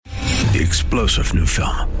The explosive new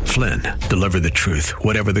film, Flynn, deliver the truth,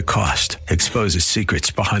 whatever the cost, exposes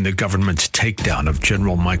secrets behind the government's takedown of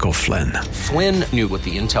General Michael Flynn. Flynn knew what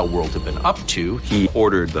the intel world had been up to. He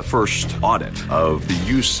ordered the first audit of the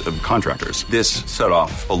use of contractors. This set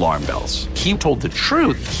off alarm bells. He told the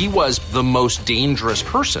truth. He was the most dangerous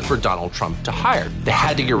person for Donald Trump to hire. They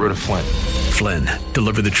had to get rid of Flynn. Flynn,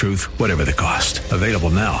 deliver the truth, whatever the cost. Available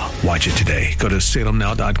now. Watch it today. Go to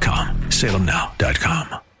salemnow.com.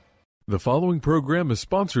 salemnow.com. The following program is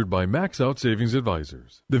sponsored by Max Out Savings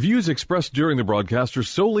Advisors. The views expressed during the broadcast are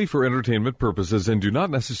solely for entertainment purposes and do not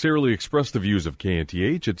necessarily express the views of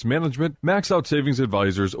KNTH, its management, Max Out Savings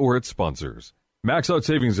Advisors, or its sponsors. Max Out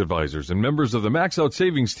Savings Advisors and members of the Max Out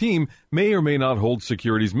Savings team may or may not hold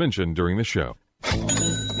securities mentioned during the show.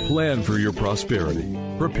 Plan for your prosperity.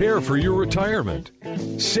 Prepare for your retirement.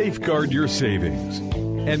 Safeguard your savings.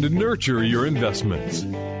 And nurture your investments.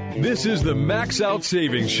 This is the Max Out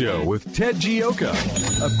Savings Show with Ted Gioka,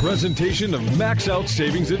 a presentation of Max Out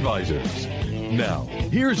Savings Advisors. Now,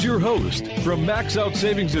 here's your host from Max Out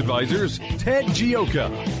Savings Advisors, Ted Gioka.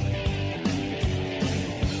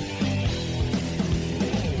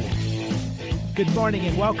 Good morning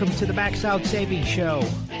and welcome to the Max Out Savings Show.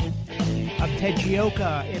 I'm Ted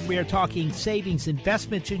Gioka, and we are talking savings,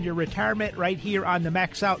 investments in your retirement right here on the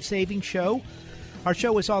Max Out Savings Show. Our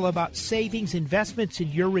show is all about savings, investments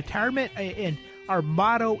in your retirement, and our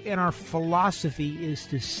motto and our philosophy is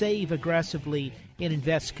to save aggressively and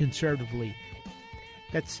invest conservatively.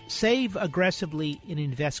 That's save aggressively and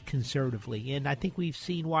invest conservatively. And I think we've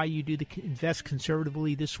seen why you do the invest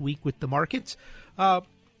conservatively this week with the markets.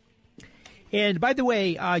 And by the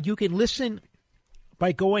way, you can listen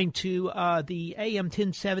by going to the AM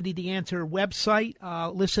 1070 The Answer website,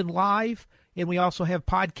 listen live. And we also have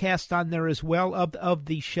podcasts on there as well of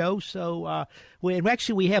the show. So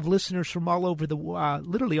we have listeners from all over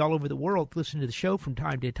literally all over the world listen to the show from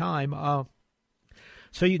time to time.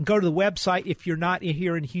 So you can go to the website if you're not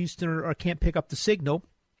here in Houston or can't pick up the signal.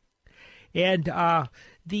 And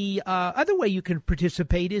the other way you can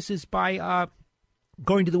participate is by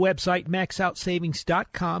going to the website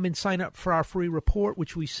maxoutsavings.com and sign up for our free report,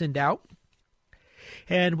 which we send out.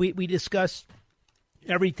 And we discuss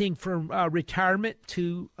everything from retirement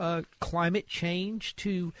to climate change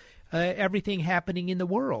to everything happening in the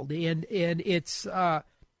world. And it's so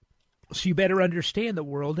you better understand the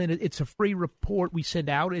world. And it's a free report we send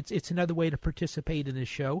out. It's another way to participate in the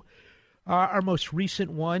show. Our most recent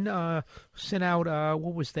one sent out,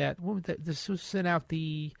 what was that? This was sent out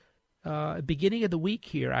the beginning of the week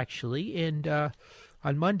here, actually, and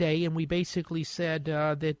on Monday. And we basically said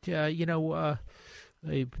that,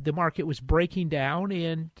 the market was breaking down,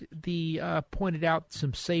 and pointed out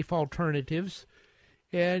some safe alternatives,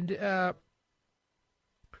 and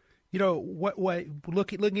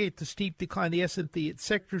looking at the steep decline, the S&P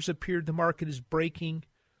sectors appeared the market is breaking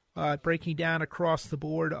down across the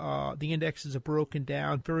board. The indexes have broken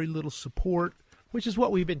down, very little support, which is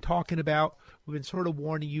what we've been talking about. We've been sort of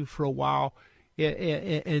warning you for a while,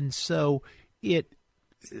 and so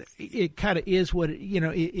it kind of is what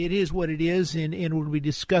it is what it is, and we'll be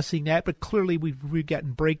discussing that. But clearly, we've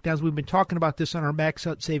gotten breakdowns. We've been talking about this on our Max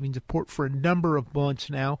Out Savings report for a number of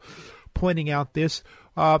months now, pointing out this.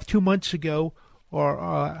 2 months ago,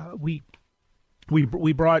 we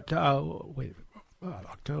brought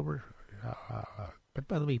October. But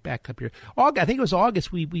let me back up here. I think it was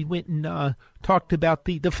August. We went and talked about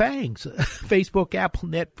the FANGs, Facebook, Apple,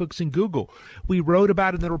 Netflix, and Google. We wrote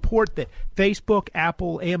about in the report that Facebook,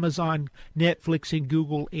 Apple, Amazon, Netflix, and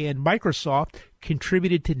Google, and Microsoft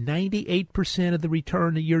contributed to 98% of the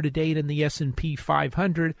return year-to-date in the S&P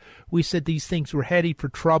 500. We said these things were headed for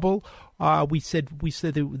trouble. We said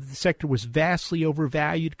the sector was vastly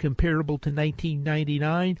overvalued, comparable to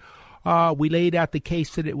 1999. We laid out the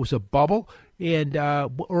case that it was a bubble. And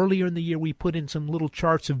earlier in the year, we put in some little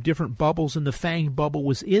charts of different bubbles, and the FANG bubble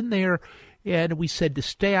was in there. And we said to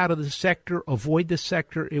stay out of the sector, avoid the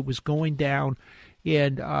sector. It was going down.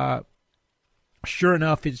 And sure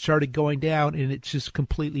enough, it started going down, and it's just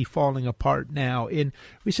completely falling apart now. And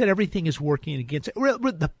we said everything is working against it.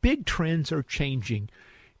 The big trends are changing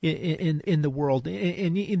in the world,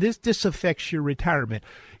 and this affects your retirement.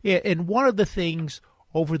 And one of the things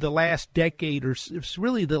over the last decade, or it's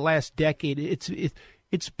really the last decade,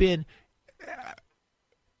 it's been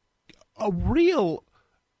a real,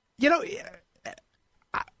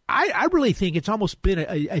 I really think it's almost been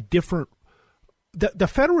a different. The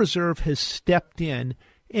Federal Reserve has stepped in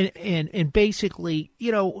and basically,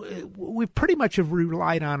 we pretty much have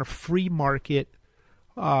relied on a free market,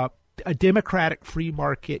 a democratic free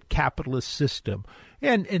market capitalist system.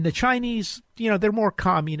 And the Chinese, they're more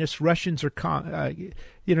communist. Russians are,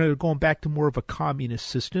 they're going back to more of a communist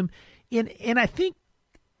system. And I think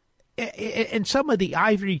in some of the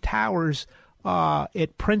ivory towers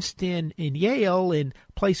at Princeton and Yale and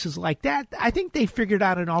places like that, I think they figured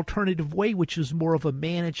out an alternative way, which is more of a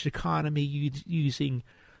managed economy using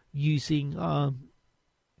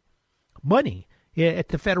money at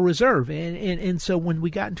the Federal Reserve. And so when we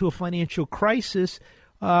got into a financial crisis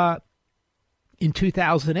in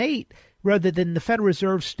 2008, rather than the Federal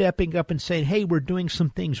Reserve stepping up and saying, hey, we're doing some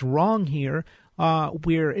things wrong here,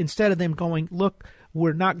 instead of them going, look,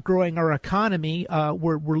 we're not growing our economy,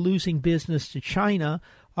 we're losing business to China,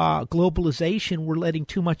 globalization, we're letting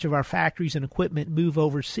too much of our factories and equipment move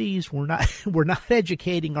overseas, we're not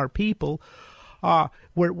educating our people,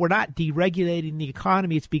 we're not deregulating the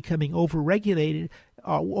economy, it's becoming overregulated,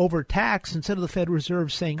 overtaxed. Instead of the Federal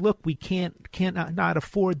Reserve saying, look, we cannot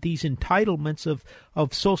afford these entitlements of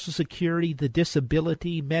Social Security, the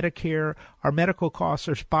disability, Medicare, our medical costs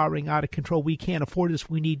are spiraling out of control, we can't afford this,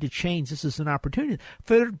 we need to change, this is an opportunity.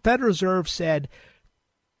 Federal Reserve said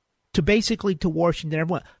to Washington,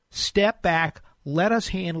 everyone, step back, let us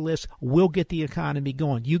handle this, we'll get the economy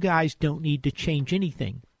going. You guys don't need to change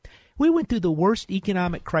anything. We went through the worst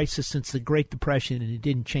economic crisis since the Great Depression, and it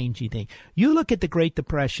didn't change anything. You look at the Great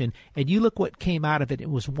Depression, and you look what came out of it. It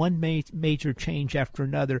was one major change after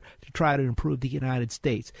another to try to improve the United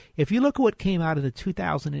States. If you look at what came out of the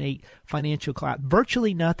 2008 financial collapse,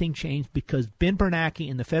 virtually nothing changed because Ben Bernanke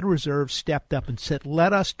and the Federal Reserve stepped up and said,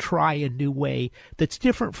 let us try a new way that's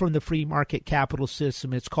different from the free market capital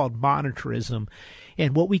system. It's called monetarism.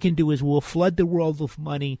 And what we can do is we'll flood the world with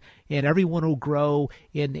money, and everyone will grow,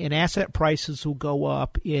 and asset prices will go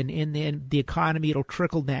up, and then the economy will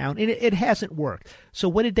trickle down. And it hasn't worked. So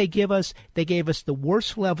what did they give us? They gave us the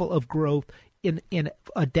worst level of growth in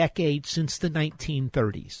a decade since the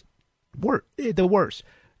 1930s. The worst.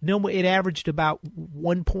 No, it averaged about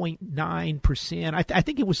 1.9%. I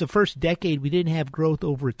think it was the first decade we didn't have growth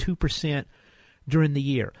over 2% during the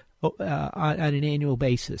year on an annual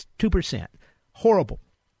basis. 2%. Horrible.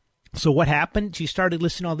 So what happened? She started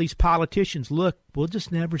listening to all these politicians. Look, we'll just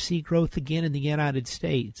never see growth again in the United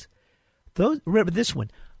States. Remember this one.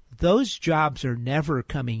 Those jobs are never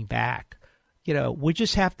coming back. We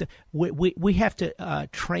just have to we have to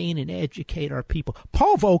train and educate our people.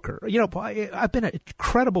 Paul Volcker, I've been an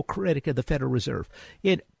incredible critic of the Federal Reserve.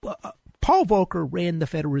 Paul Volcker ran the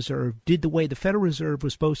Federal Reserve, did the way the Federal Reserve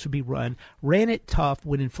was supposed to be run, ran it tough.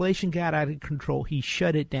 When inflation got out of control, he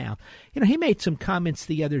shut it down. He made some comments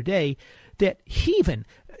the other day that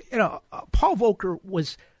Paul Volcker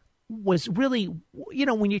was really,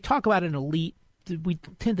 when you talk about an elite, we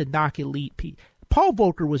tend to knock elite people. Paul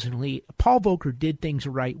Volcker was an elite. Paul Volcker did things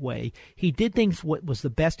the right way. He did things what was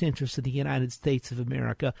the best interest of the United States of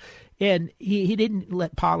America, and he didn't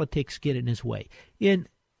let politics get in his way.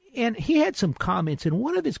 And he had some comments, and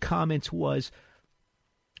one of his comments was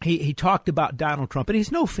he talked about Donald Trump, and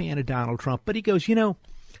he's no fan of Donald Trump, but he goes,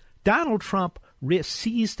 Donald Trump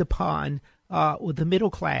seized upon the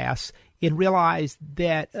middle class and realized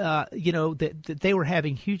that, that they were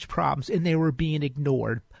having huge problems and they were being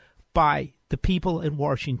ignored by the people in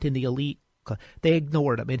Washington, the elite. They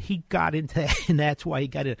ignored him, and he got into that, and that's why he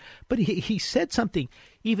got in. But he said something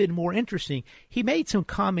even more interesting. He made some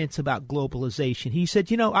comments about globalization. He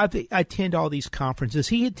said, I attend all these conferences.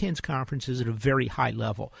 He attends conferences at a very high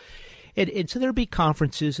level. And so there'd be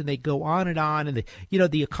conferences, and they go on, and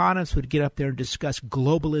the economists would get up there and discuss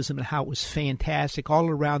globalism and how it was fantastic all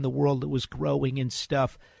around the world. It was growing and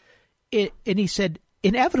stuff. And he said,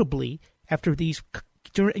 inevitably, after the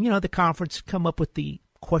conference come up with the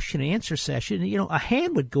question and answer session, a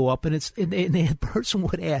hand would go up, and the person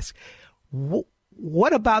would ask,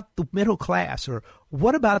 what about the middle class, or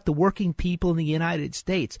what about the working people in the United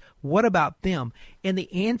States? What about them? And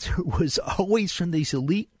the answer was always from these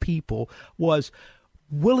elite people was,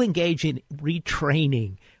 we'll engage in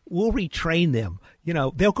retraining. We'll retrain them.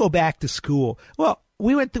 They'll go back to school. Well,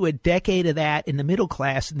 we went through a decade of that, and the middle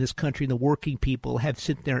class in this country and the working people have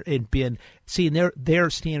sit there and been seeing their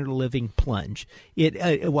standard of living plunge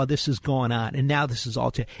while this is going on, and now this is all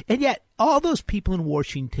changed. And yet all those people in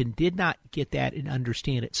Washington did not get that and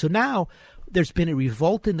understand it. So now there's been a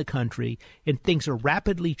revolt in the country, and things are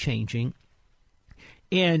rapidly changing,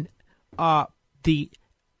 and the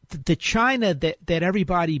China that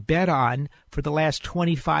everybody bet on for the last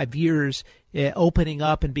 25 years, opening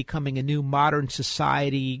up and becoming a new modern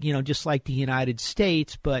society, just like the United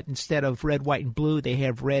States, but instead of red, white, and blue, they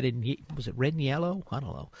have red and, was it red and yellow? I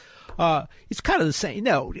don't know. It's kind of the same.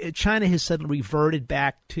 No, China has suddenly reverted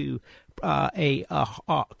back to a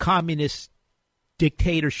communist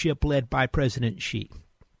dictatorship led by President Xi.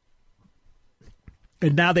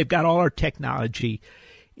 And now they've got all our technology,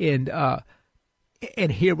 and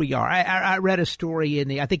here we are. I read a story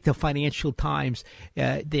in I think the Financial Times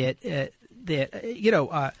that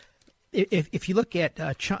if you look at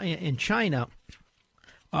in China,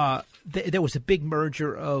 there was a big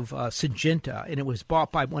merger of Syngenta, and it was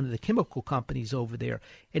bought by one of the chemical companies over there.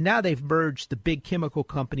 And now they've merged the big chemical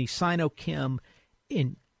company Sinochem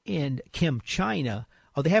and Chem China.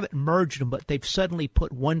 Oh, they haven't merged them, but they've suddenly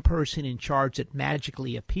put one person in charge that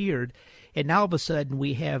magically appeared. And now all of a sudden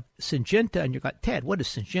we have Syngenta, and you're like, Ted, what is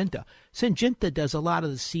Syngenta? Syngenta does a lot of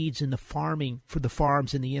the seeds in the farming for the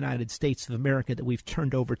farms in the United States of America that we've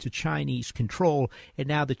turned over to Chinese control. And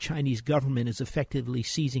now the Chinese government is effectively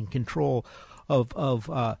seizing control of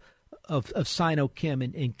Sinochem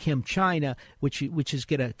and Chem China, which is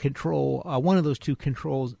going to control one of those two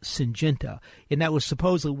controls Syngenta, and that was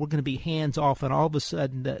supposedly we're going to be hands off, and all of a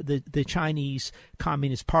sudden the Chinese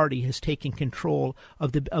Communist Party has taken control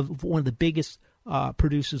of one of the biggest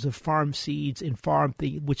producers of farm seeds and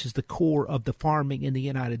which is the core of the farming in the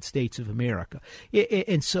United States of America.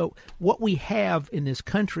 And so what we have in this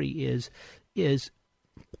country is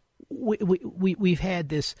we've had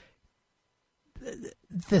this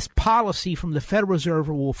policy from the Federal Reserve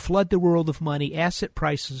will flood the world of money, asset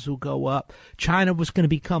prices will go up, China was going to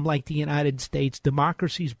become like the United States,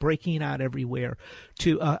 democracy's breaking out everywhere,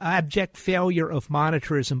 to abject failure of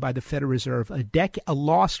monetarism by the Federal Reserve, a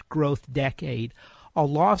lost growth decade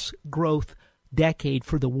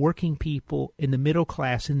for the working people in the middle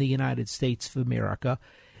class in the United States of America,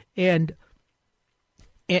 and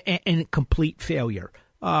complete failure.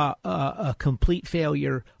 A complete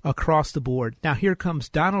failure across the board. Now here comes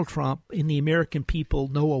Donald Trump, and the American people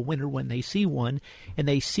know a winner when they see one, and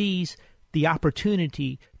they seize the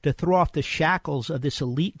opportunity to throw off the shackles of this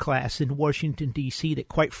elite class in Washington, D.C. that,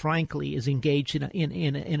 quite frankly, is engaged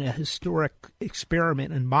in a historic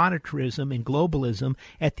experiment in monetarism and globalism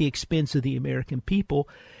at the expense of the American people.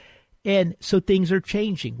 And so things are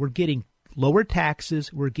changing. We're getting lower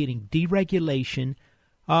taxes. We're getting deregulation.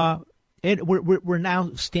 And we're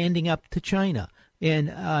now standing up to China,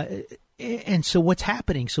 and so what's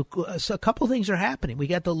happening? So a couple of things are happening. We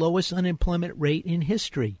got the lowest unemployment rate in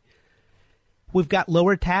history. We've got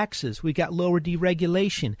lower taxes. We've got lower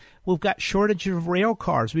deregulation. We've got shortage of rail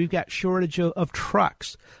cars. We've got shortage of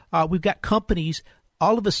trucks. We've got companies.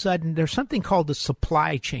 All of a sudden, there's something called the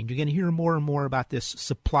supply chain. You're going to hear more and more about this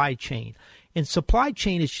supply chain. And supply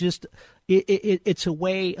chain is just it's a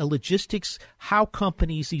logistics, how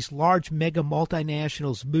companies, these large mega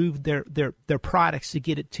multinationals, move their products to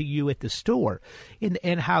get it to you at the store,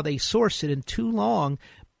 and how they source it. And too long,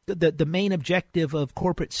 the main objective of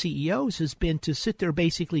corporate CEOs has been to sit there,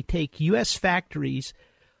 basically take U.S. factories,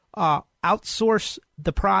 outsource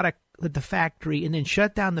the product at the factory, and then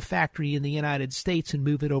shut down the factory in the United States and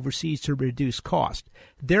move it overseas to reduce cost,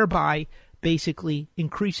 thereby basically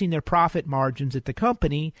increasing their profit margins at the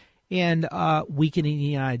company and weakening the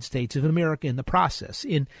United States of America in the process.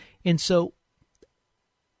 And so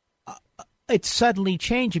it's suddenly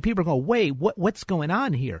changing. People are going, wait, what's going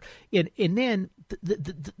on here? And then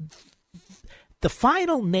the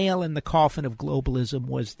final nail in the coffin of globalism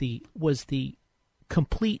was the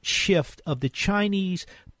complete shift of the Chinese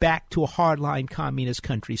back to a hardline communist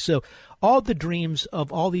country. So all the dreams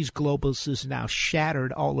of all these globalists is now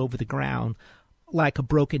shattered all over the ground like a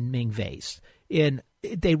broken Ming vase. And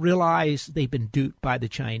they realize they've been duped by the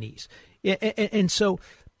Chinese. And so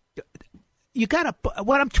you got to,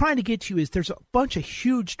 what I'm trying to get to is there's a bunch of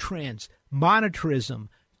huge trends, monetarism,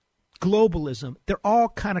 globalism, they're all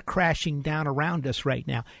kind of crashing down around us right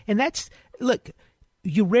now. And that's, look,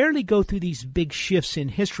 you rarely go through these big shifts in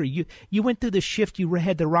history. You went through the shift, you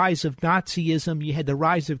had the rise of Nazism, you had the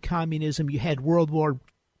rise of communism, you had World War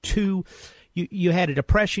II, you had a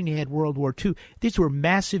depression, you had World War II. These were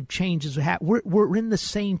massive changes. We're in the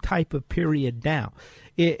same type of period now.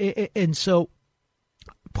 And so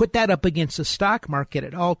put that up against the stock market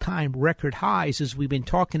at all-time record highs, as we've been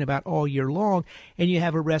talking about all year long, and you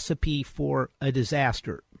have a recipe for a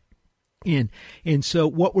disaster. And so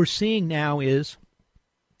what we're seeing now is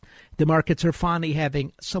the markets are finally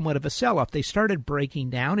having somewhat of a sell-off. They started breaking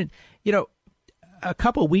down, and, a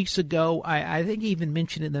couple of weeks ago, I think even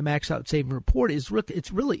mentioned in the Max Out Saving Report, it's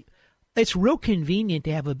real convenient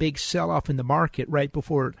to have a big sell-off in the market right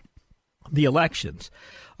before the elections.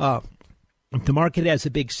 If the market has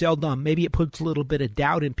a big sell down, maybe it puts a little bit of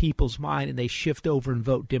doubt in people's mind and they shift over and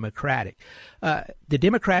vote Democratic. The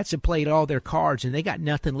Democrats have played all their cards and they got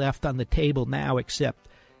nothing left on the table now except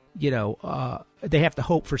they have to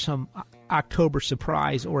hope for some October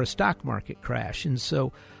surprise or a stock market crash. And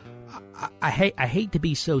so I hate to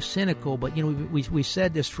be so cynical, but we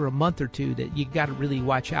said this for a month or two that you got to really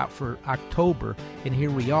watch out for October, and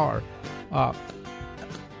here we are. A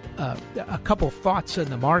couple thoughts on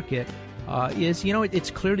the market is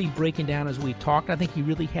it's clearly breaking down as we talked. I think you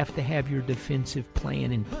really have to have your defensive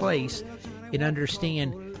plan in place and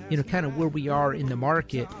understand kind of where we are in the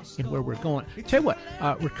market and where we're going. Tell you what,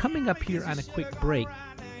 we're coming up here on a quick break.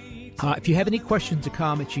 If you have any questions or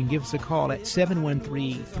comments, you can give us a call at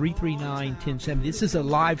 713-339-1070. This is a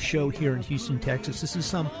live show here in Houston, Texas. This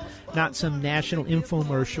is not some national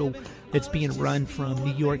infomercial that's being run from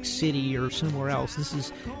New York City or somewhere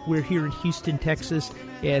else. We're here in Houston, Texas.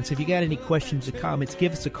 And so if you got any questions or comments,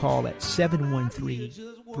 give us a call at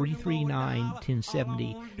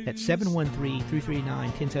 713-339-1070. That's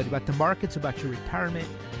 713-339-1070. About the markets, about your retirement.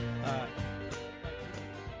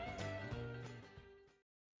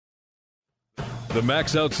 The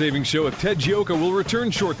Max Out Savings Show with Ted Gioka will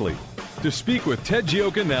return shortly. To speak with Ted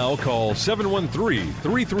Gioka now, call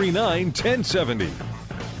 713-339-1070.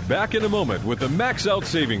 Back in a moment with the Max Out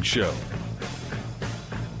Savings Show.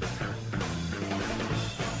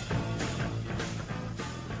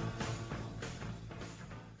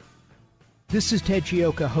 This is Ted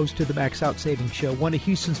Gioka, host of the Max Out Savings Show, one of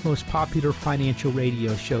Houston's most popular financial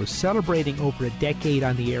radio shows, celebrating over a decade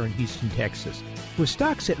on the air in Houston, Texas. With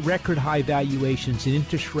stocks at record high valuations and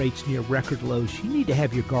interest rates near record lows, you need to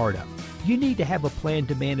have your guard up. You need to have a plan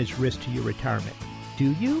to manage risk to your retirement.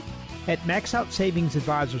 Do you? At Max Out Savings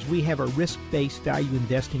Advisors, we have a risk-based value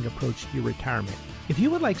investing approach to your retirement. If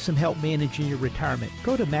you would like some help managing your retirement,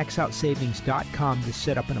 go to maxoutsavings.com to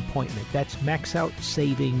set up an appointment. That's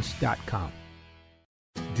maxoutsavings.com.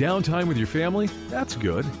 Downtime with your family? That's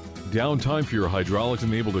good. Downtime for your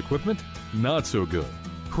hydraulics-enabled equipment? Not so good.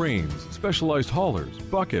 Cranes, specialized haulers,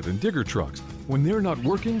 bucket, and digger trucks. When they're not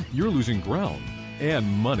working, you're losing ground and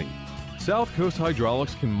money. South Coast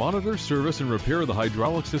Hydraulics can monitor, service, and repair the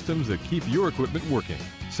hydraulic systems that keep your equipment working.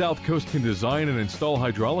 South Coast can design and install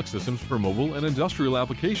hydraulic systems for mobile and industrial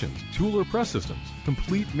applications, tool or press systems,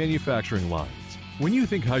 complete manufacturing lines. When you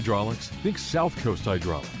think hydraulics, think South Coast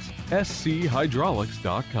Hydraulics.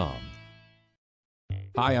 schydraulics.com.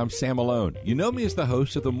 Hi, I'm Sam Malone. You know me as the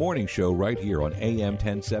host of the morning show right here on AM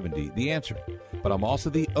 1070, The Answer. But I'm also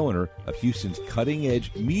the owner of Houston's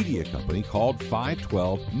cutting-edge media company called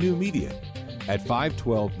 512 New Media. At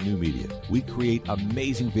 512 New Media, we create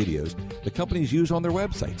amazing videos the companies use on their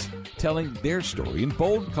websites, telling their story in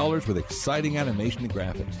bold colors with exciting animation and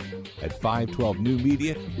graphics. At 512 New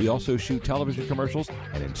Media, we also shoot television commercials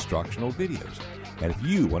and instructional videos. And if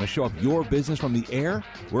you want to show off your business from the air,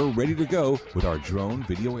 we're ready to go with our drone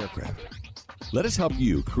video aircraft. Let us help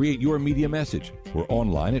you create your media message. We're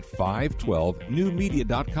online at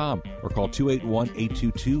 512newmedia.com or call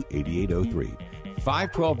 281-822-8803.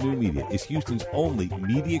 512 New Media is Houston's only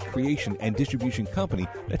media creation and distribution company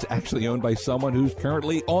that's actually owned by someone who's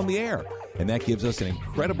currently on the air. And that gives us an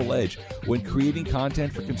incredible edge when creating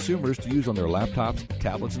content for consumers to use on their laptops,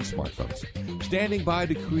 tablets, and smartphones. Standing by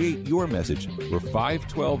to create your message, we're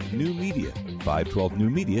 512 New Media,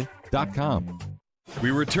 512newmedia.com.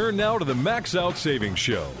 We return now to the Max Out Savings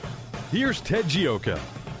Show. Here's Ted Gioka.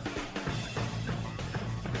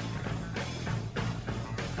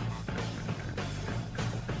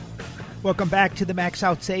 Welcome back to the Max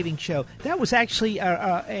Out Savings Show. That was actually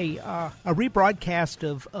a rebroadcast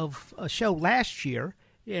of a show last year,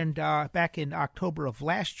 and back in October of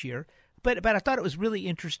last year. But I thought it was really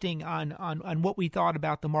interesting on what we thought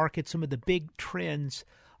about the market, some of the big trends,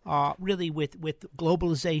 really with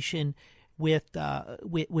globalization, with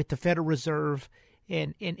the Federal Reserve,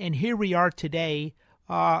 and here we are today.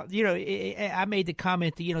 I made the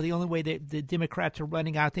comment that the only way that the Democrats are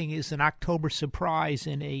running, I think, is an October surprise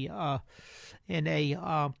or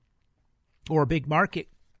a big market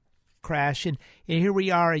crash, and here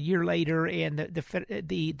we are a year later, and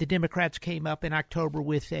the Democrats came up in October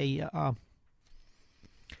with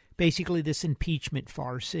basically this impeachment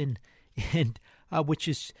farce, and which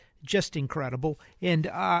is just incredible,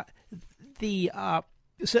 and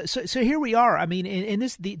So here we are. I mean, and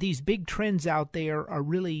these big trends out there are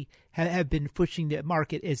really have been pushing the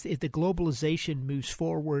market as if the globalization moves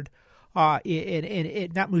forward, and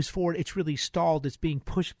it not moves forward. It's really stalled. It's being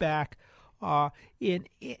pushed back, and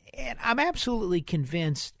I'm absolutely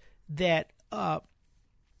convinced that that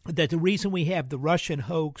the reason we have the Russian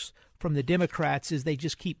hoax from the Democrats is they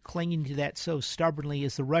just keep clinging to that so stubbornly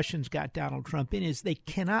as the Russians got Donald Trump in, is they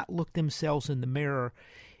cannot look themselves in the mirror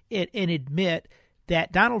and admit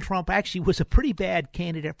that Donald Trump actually was a pretty bad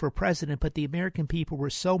candidate for president, but the American people were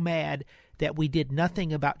so mad that we did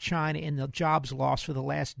nothing about China and the jobs lost for the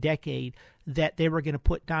last decade that they were going to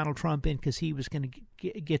put Donald Trump in because he was going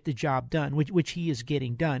to get the job done, which he is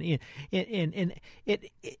getting done. And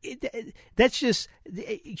that's just...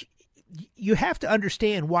 You have to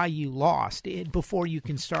understand why you lost before you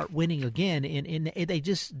can start winning again, and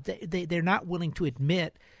they're not willing to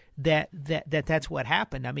admit that's what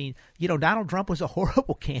happened. I mean, Donald Trump was a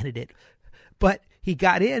horrible candidate, but he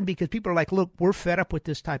got in because people are like, look, we're fed up with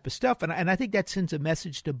this type of stuff, and I think that sends a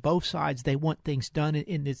message to both sides. They want things done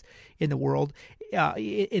in the world,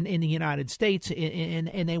 in the United States,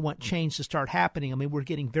 and they want change to start happening. I mean, we're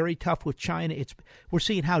getting very tough with China. We're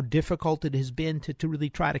seeing how difficult it has been to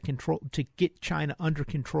really try to get China under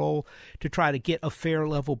control, to try to get a fair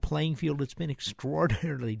level playing field. It's been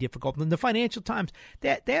extraordinarily difficult. And the Financial Times,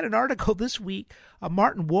 they had an article this week.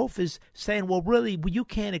 Martin Wolf is saying, well, really, you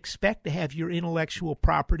can't expect to have your intellectual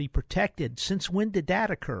property protected. Since when did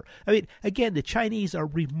that occur? I mean, again, the Chinese are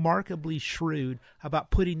remarkably shrewd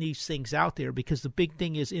about putting these things out there because the big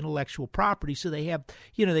thing is intellectual property. So they have,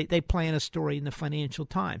 they plan a story in the Financial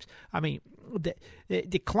Times. I mean,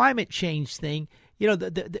 the climate change thing,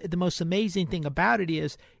 the most amazing thing about it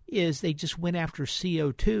is they just went after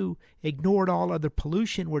CO2, ignored all other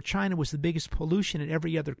pollution, where China was the biggest pollution in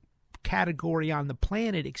every other category on the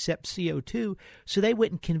planet except CO2. So they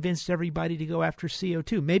went and convinced everybody to go after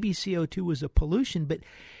CO2. Maybe CO2 was a pollution, but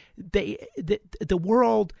the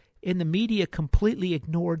world and the media completely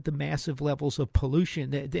ignored the massive levels of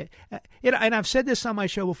pollution. And I've said this on my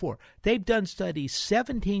show before. They've done studies.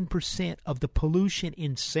 17% of the pollution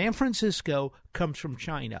in San Francisco comes from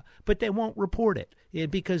China, but they won't report it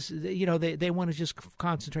because they want to just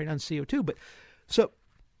concentrate on CO2. But so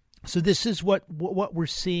this is what we're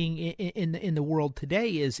seeing in the world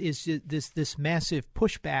today is this massive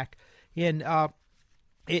pushback, and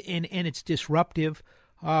it's disruptive,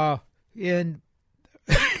 and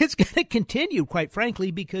it's going to continue, quite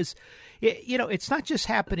frankly, because it's not just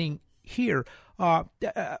happening here.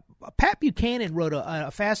 Pat Buchanan wrote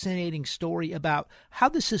a fascinating story about how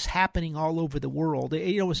this is happening all over the world.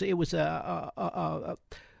 It was a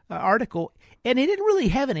article, and he didn't really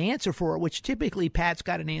have an answer for it, which typically Pat's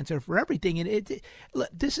got an answer for everything. And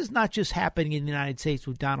this is not just happening in the United States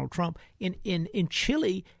with Donald Trump. In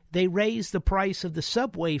Chile, they raised the price of the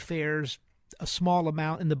subway fares a small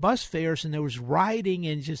amount and the bus fares, and there was rioting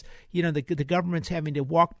and just, the government's having to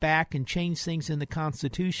walk back and change things in the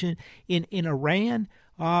Constitution. In Iran,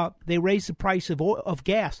 they raised the price of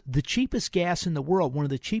gas, the cheapest gas in the world, one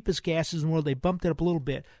of the cheapest gases in the world. They bumped it up a little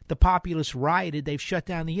bit. The populace rioted. They've shut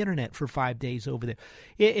down the internet for 5 days over there.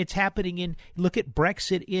 It's happening look at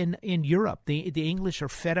Brexit in Europe. The English are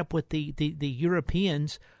fed up with the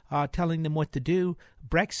Europeans telling them what to do.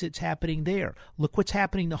 Brexit's happening there. Look what's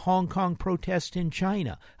happening to Hong Kong protests in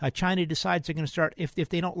China. China decides they're going to start, if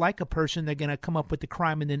they don't like a person, they're going to come up with the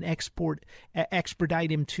crime and then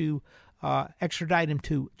extradite him to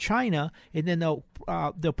China, and then they'll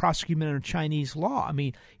prosecute him under Chinese law. I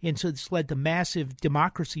mean, and so it's led to massive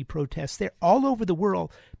democracy protests there all over the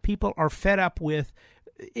world. People are fed up with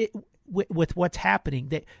what's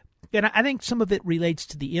happening. And I think some of it relates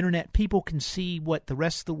to the internet. People can see what the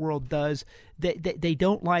rest of the world does. They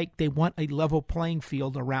don't like. They want a level playing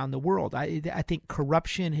field around the world. I think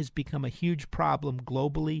corruption has become a huge problem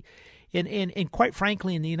globally. And quite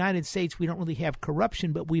frankly, in the United States, we don't really have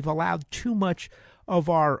corruption, but we've allowed too much of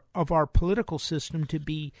our political system to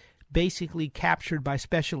be basically captured by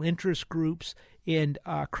special interest groups and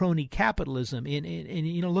crony capitalism.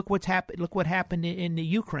 And look what's happened. Look what happened in the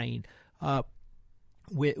Ukraine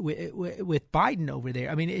with Biden over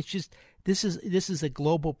there. I mean, it's just this is a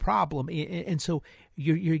global problem, and so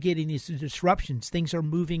you're getting these disruptions. Things are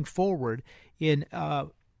moving forward.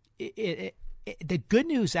 The good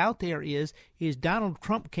news out there is Donald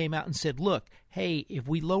Trump came out and said, look, hey, if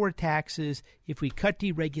we lower taxes, if we cut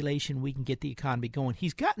deregulation, we can get the economy going.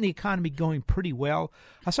 He's gotten the economy going pretty well.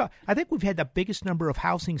 I think we've had the biggest number of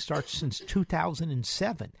housing starts since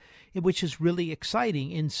 2007, which is really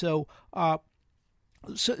exciting. And so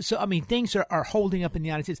I mean, things are holding up in the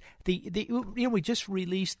United States. We just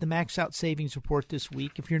released the Max Out Savings Report this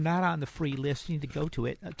week. If you're not on the free list, you need to go to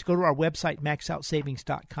it. To go to our website,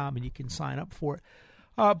 maxoutsavings.com, and you can sign up for it.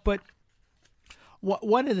 But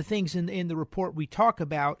one of the things in the report we talk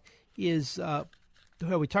about is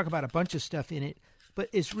we talk about a bunch of stuff in it, but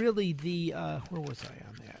it's really the where was I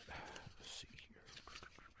on that? Let's see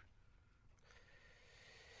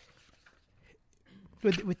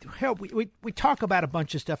here. We talk about a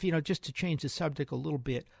bunch of stuff, just to change the subject a little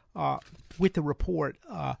bit. With the report,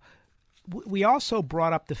 we also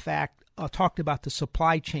brought up the fact, talked about the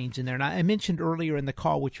supply chains in there. And I mentioned earlier in the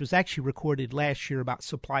call, which was actually recorded last year, about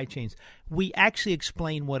supply chains. We actually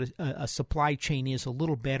explain what a supply chain is a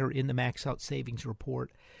little better in the Max Out Savings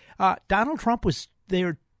Report. Donald Trump was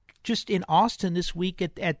there just in Austin this week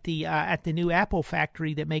at the new Apple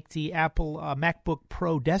factory that makes the Apple MacBook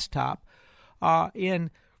Pro desktop,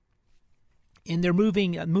 and they're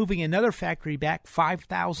moving another factory back,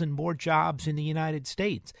 5,000 more jobs in the United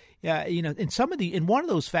States. In one of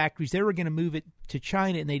those factories, they were going to move it to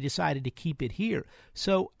China, and they decided to keep it here.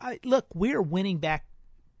 So, look, we're winning back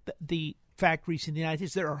the factories in the United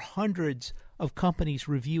States. There are hundreds of companies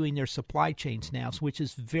reviewing their supply chains now, which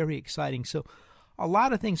is very exciting. So, a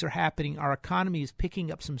lot of things are happening. Our economy is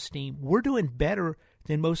picking up some steam. We're doing better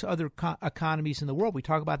than most other economies in the world. We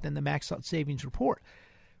talk about that in the Max Out Savings Report.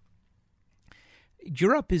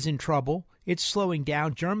 Europe is in trouble. It's slowing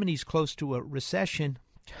down. Germany's close to a recession.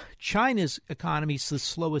 China's economy is the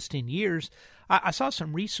slowest in years. I saw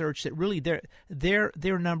some research that really their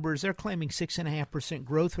numbers, they're claiming 6.5%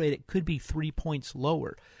 growth rate. It could be 3 points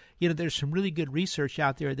lower. There's some really good research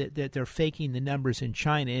out there that they're faking the numbers in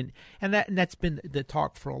China, and that's been the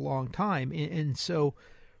talk for a long time. And so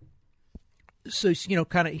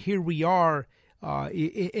kind of here we are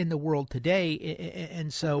in the world today,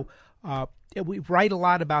 and so we write a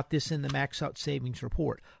lot about this in the Max Out Savings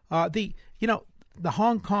Report. The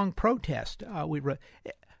Hong Kong protest.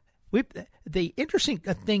 The interesting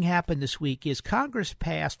thing happened this week is Congress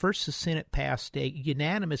passed, first the Senate passed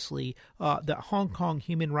unanimously the Hong Kong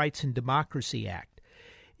Human Rights and Democracy Act,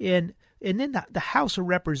 and then the House of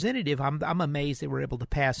Representatives. I'm amazed they were able to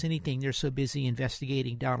pass anything. They're so busy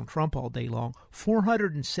investigating Donald Trump all day long.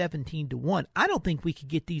 417-1. I don't think we could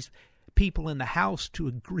get these people in the House to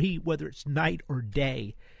agree whether it's night or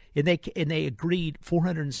day, and they agreed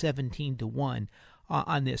 417-1.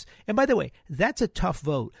 On this. And by the way, that's a tough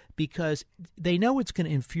vote because they know it's going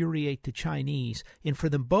to infuriate the Chinese, and for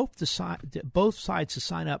them both sides to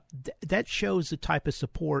sign up, that shows the type of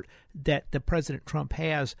support that the President Trump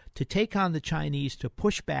has to take on the Chinese, to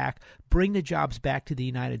push back, bring the jobs back to the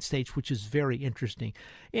United States, which is very interesting.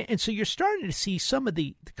 And so you're starting to see some of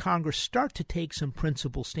the Congress start to take some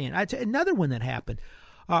principled stand. Another one that happened,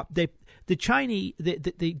 the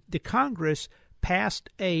Congress passed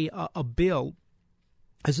a bill.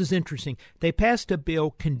 This is interesting. They passed a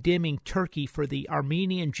bill condemning Turkey for the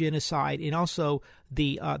Armenian genocide and also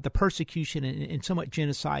the persecution and somewhat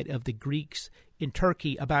genocide of the Greeks in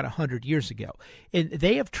Turkey about 100 years ago. And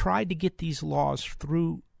they have tried to get these laws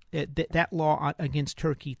through, that law against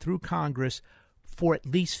Turkey through Congress for at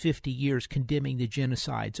least 50 years, condemning the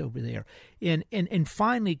genocides over there. And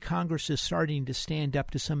finally, Congress is starting to stand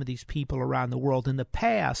up to some of these people around the world. In the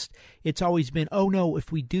past, it's always been, oh, no,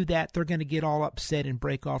 if we do that, they're going to get all upset and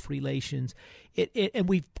break off relations. And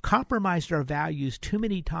we've compromised our values too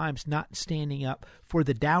many times, not standing up for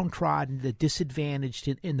the downtrodden, the disadvantaged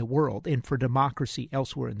in the world, and for democracy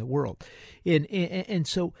elsewhere in the world. And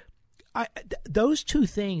so those two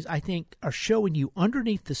things, I think, are showing you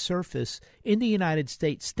underneath the surface in the United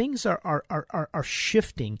States, things are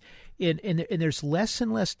shifting, and there's less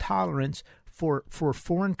and less tolerance for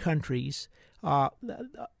foreign countries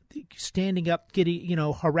standing up,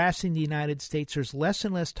 harassing the United States. There's less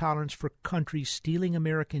and less tolerance for countries stealing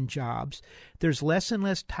American jobs. There's less and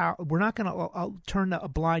less. We're not going to turn a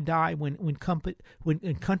blind eye when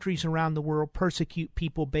countries around the world persecute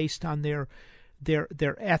people based on their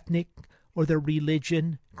ethnic or their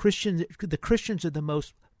religion. The Christians are the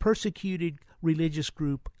most persecuted religious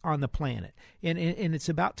group on the planet, and it's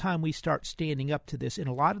about time we start standing up to this. And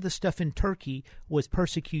a lot of the stuff in Turkey was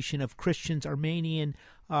persecution of Christians, Armenian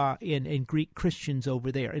and Greek Christians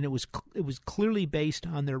over there, and it was clearly based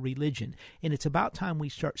on their religion. And it's about time we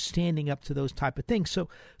start standing up to those type of things.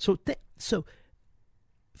 So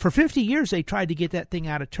for 50 years, they tried to get that thing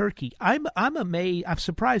out of Turkey. I'm amazed. I'm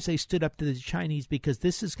surprised they stood up to the Chinese, because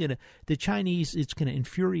it's going to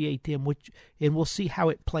infuriate them, and we'll see how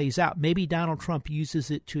it plays out. Maybe Donald Trump uses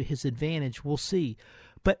it to his advantage. We'll see.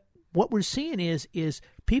 But what we're seeing is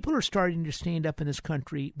people are starting to stand up in this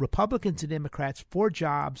country, Republicans and Democrats, for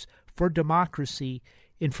jobs, for democracy,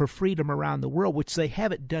 and for freedom around the world, which they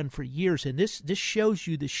haven't done for years. And this shows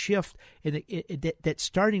you the shift that's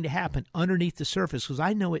starting to happen underneath the surface, because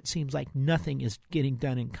I know it seems like nothing is getting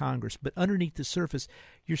done in Congress, but underneath the surface,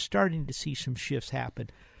 you're starting to see some shifts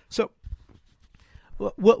happen. So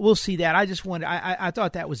we'll see that. I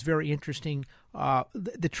thought that was very interesting.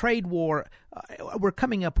 The trade war, we're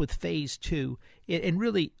coming up with phase 2, and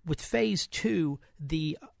really with phase 2,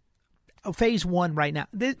 phase one right now,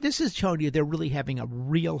 this is showing you they're really having a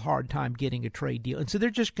real hard time getting a trade deal. And so they're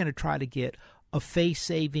just going to try to get a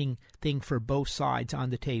face-saving thing for both sides on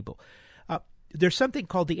the table. There's something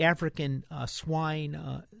called the African swine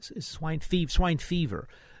fever,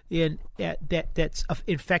 and that's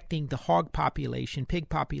infecting the hog population, pig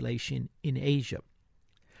population in Asia.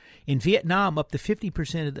 In Vietnam, up to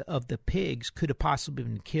 50% of the pigs could have possibly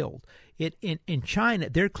been killed. In China,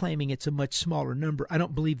 they're claiming it's a much smaller number. I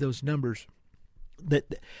don't believe those numbers.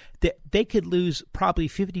 That they could lose probably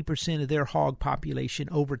 50% of their hog population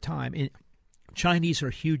over time. And Chinese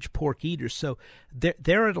are huge pork eaters, so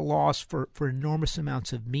they're at a loss for enormous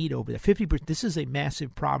amounts of meat over there. 50%. This is a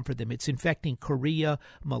massive problem for them. It's infecting Korea,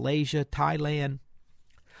 Malaysia, Thailand,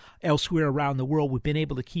 elsewhere around the world. We've been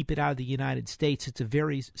able to keep it out of the United States. It's a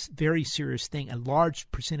very, very serious thing. A large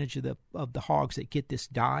percentage of the hogs that get this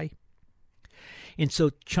die. And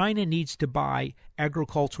so China needs to buy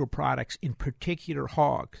agricultural products, in particular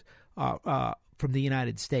hogs, from the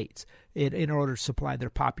United States in order to supply their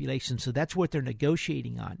population. So that's what they're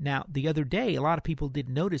negotiating on. Now, the other day, a lot of people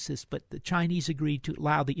didn't notice this, but the Chinese agreed to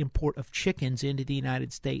allow the import of chickens into the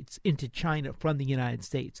United States, into China from the United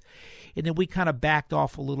States. And then we kind of backed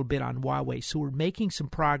off a little bit on Huawei. So we're making some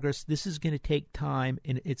progress. This is going to take time,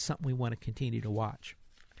 and it's something we want to continue to watch.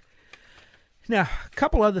 Now, a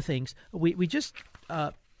couple other things. We just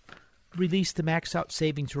released the Max Out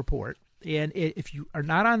Savings Report. And if you are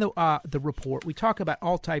not on the report, we talk about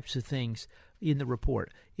all types of things in the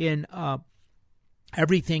report. In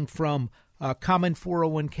everything from common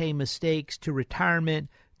 401k mistakes to retirement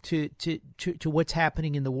to what's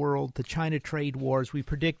happening in the world, the China trade wars. We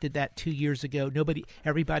predicted that 2 years ago.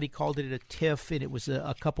 Everybody called it a tiff, and it was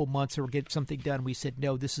a couple months or get something done. We said,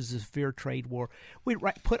 no, this is a severe trade war. We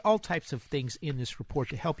put all types of things in this report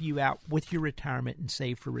to help you out with your retirement and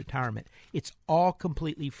save for retirement. It's all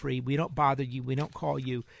completely free. We don't bother you. We don't call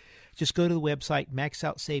you. Just go to the website,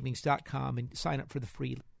 maxoutsavings.com, and sign up for the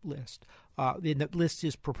free list. And the list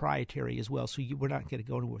is proprietary as well, so we're not going to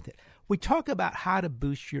go anywhere with it. We talk about how to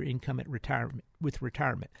boost your income at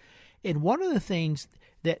retirement. And one of the things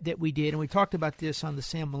that we did, and we talked about this on the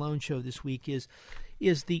Sam Malone show this week, is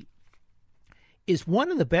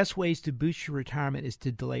one of the best ways to boost your retirement is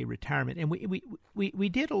to delay retirement. And we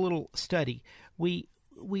did a little study. We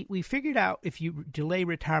figured out if you delay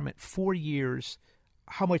retirement 4 years,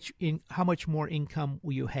 how much more income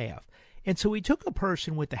will you have? And so we took a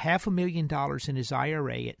person with $500,000 in his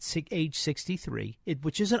IRA at age 63,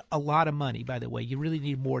 which isn't a lot of money, by the way. You really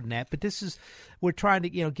need more than that. But we're trying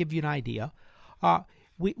to give you an idea.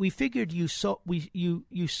 We figured you saved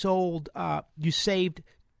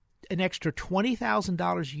an extra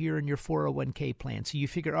 $20,000 a year in your 401k plan. So you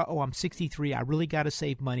figure, I'm 63, I really got to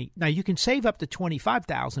save money. Now you can save up to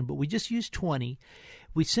 $25,000, but we just use 20.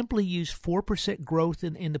 We simply use 4% growth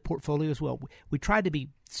in the portfolio as well. We tried to be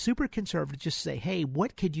super conservative, just say, hey,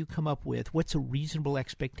 what could you come up with? What's a reasonable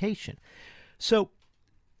expectation? So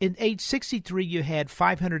in age 63, you had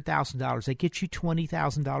 $500,000. That gets you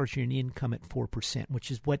 $20,000 in income at 4%,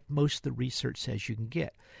 which is what most of the research says you can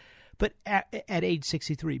get. But at age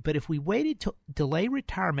 63. But if we waited to delay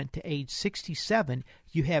retirement to age 67,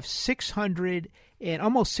 you have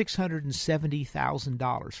almost $670,000,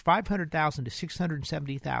 $500,000 to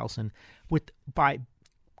 $670,000 by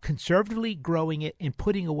conservatively growing it and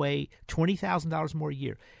putting away $20,000 more a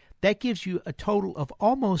year. That gives you a total of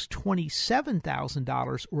almost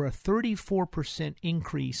 $27,000, or a 34%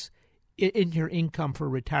 increase in your income for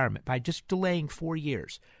retirement by just delaying 4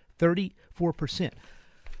 years, 34%.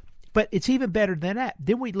 But it's even better than that.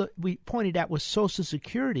 Then we pointed out with Social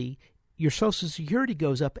Security, your Social Security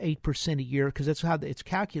goes up 8% a year because that's how it's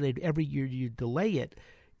calculated every year you delay it.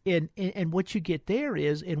 And what you get there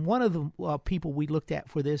is, and one of the people we looked at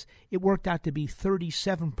for this, it worked out to be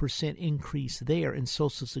 37% increase there in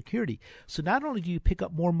Social Security. So not only do you pick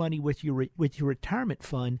up more money with your retirement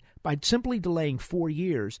fund by simply delaying 4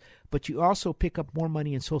 years, but you also pick up more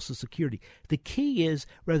money in Social Security. The key is,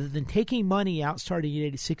 rather than taking money out starting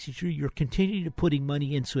at age 63, you're continuing to putting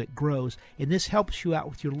money in so it grows, and this helps you out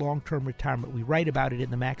with your long-term retirement. We write about it in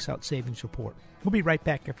the Max Out Savings Report. We'll be right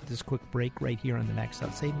back after this quick break right here on the Max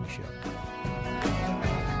Out Savings Show.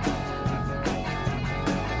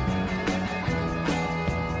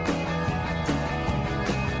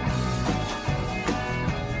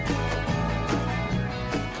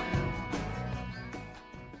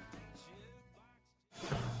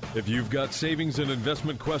 If you've got savings and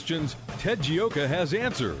investment questions, Ted Gioka has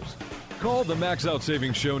answers. Call the Max Out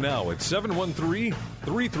Savings Show now at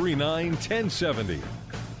 713-339-1070.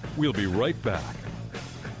 We'll be right back.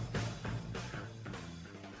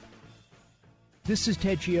 This is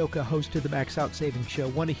Ted Gioka, host of the Max Out Savings Show,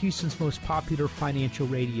 one of Houston's most popular financial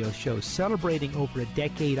radio shows, celebrating over a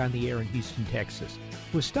decade on the air in Houston, Texas.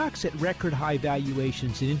 With stocks at record high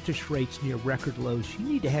valuations and interest rates near record lows, you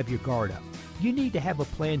need to have your guard up. You need to have a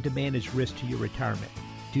plan to manage risk to your retirement.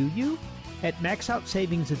 Do you? At Max Out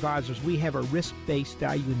Savings Advisors, we have a risk-based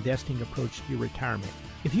value investing approach to your retirement.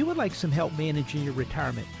 If you would like some help managing your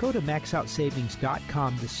retirement, go to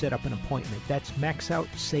maxoutsavings.com to set up an appointment. That's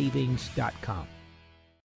maxoutsavings.com.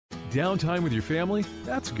 Downtime with your family?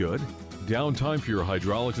 That's good. Downtime for your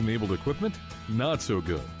hydraulics-enabled equipment? Not so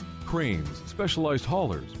good. Cranes, specialized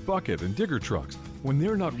haulers, bucket, and digger trucks. When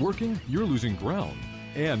they're not working, you're losing ground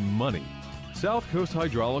and money. South Coast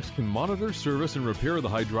Hydraulics can monitor, service, and repair the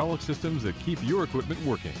hydraulic systems that keep your equipment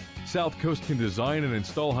working. South Coast can design and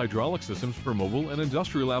install hydraulic systems for mobile and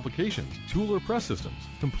industrial applications, tool or press systems,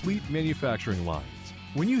 complete manufacturing lines.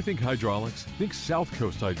 When you think hydraulics, think South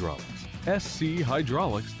Coast Hydraulics.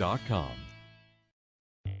 SCHydraulics.com.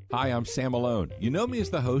 Hi, I'm Sam Malone. You know me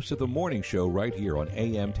as the host of the morning show right here on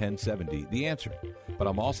AM 1070, The Answer. But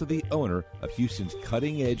I'm also the owner of Houston's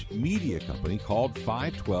cutting-edge media company called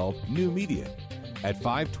 512 New Media. At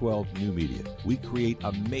 512 New Media, we create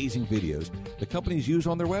amazing videos the companies use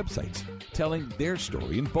on their websites, telling their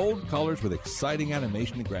story in bold colors with exciting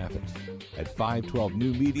animation and graphics. At 512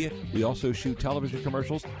 New Media, we also shoot television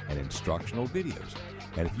commercials and instructional videos.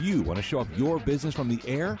 And if you want to show off your business from the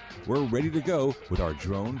air, we're ready to go with our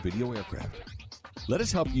drone video aircraft. Let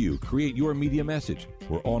us help you create your media message.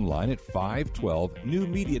 We're online at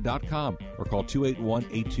 512newmedia.com or call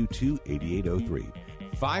 281-822-8803.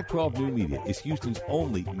 512 New Media is Houston's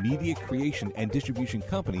only media creation and distribution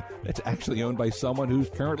company that's actually owned by someone who's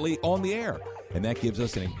currently on the air. And that gives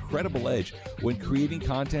us an incredible edge when creating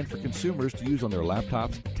content for consumers to use on their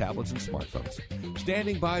laptops, tablets, and smartphones.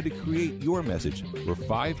 Standing by to create your message, we're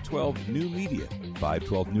 512 New Media,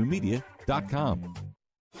 512newmedia.com.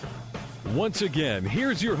 Once again,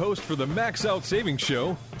 here's your host for the Max Out Savings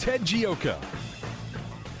Show, Ted Gioka.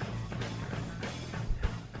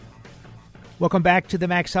 Welcome back to the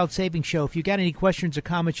Max Out Savings Show. If you got any questions or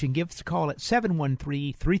comments, you can give us a call at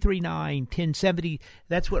 713-339-1070.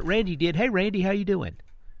 That's what Randy did. Hey, Randy, how you doing?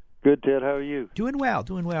 Good, Ted. How are you? Doing well,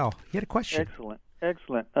 doing well. You had a question?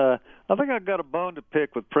 Excellent. I think I've got a bone to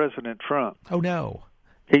pick with President Trump. Oh, no.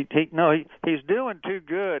 He's doing too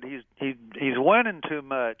good. He's winning too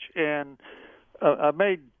much, and I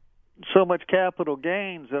made so much capital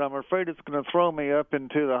gains that I'm afraid it's going to throw me up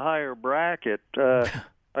into the higher bracket.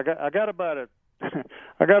 I got about a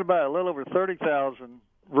little over 30,000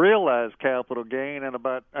 realized capital gain and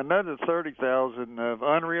about another 30,000 of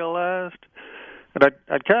unrealized. And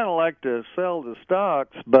I'd kind of like to sell the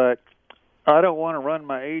stocks, but I don't want to run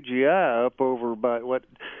my AGI up over by what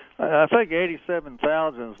I think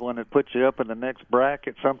 87,000 is when it puts you up in the next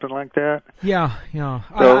bracket, something like that. Yeah. So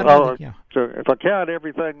if I count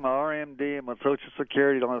everything, my RMD and my Social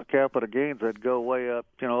Security and all those capital gains, I'd go way up,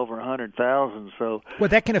 over 100,000. So well,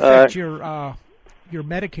 that can affect your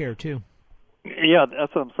Medicare too. Yeah,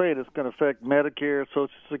 that's what I'm saying. It's going to affect Medicare, Social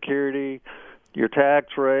Security, your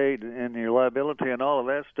tax rate, and your liability, and all of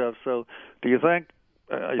that stuff. So, do you think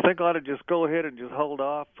I ought to just go ahead and just hold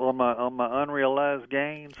off on my unrealized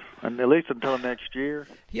gains, and at least until next year?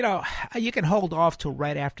 You can hold off till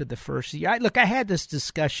right after the first year. I had this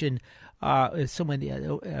discussion with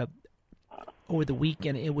someone over the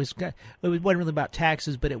weekend. It wasn't really about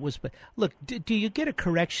taxes, but it was. But look, do you get a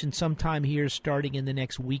correction sometime here, starting in the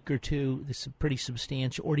next week or two? This is pretty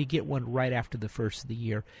substantial, or do you get one right after the first of the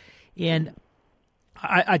year? And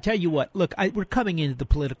I tell you what, look, we're coming into the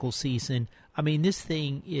political season. I mean, this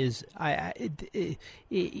thing is,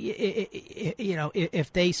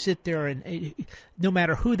 if they sit there and no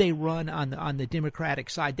matter who they run on the Democratic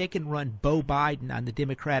side, they can run Beau Biden on the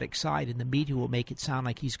Democratic side, and the media will make it sound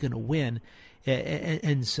like he's going to win,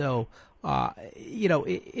 and so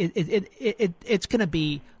it's going to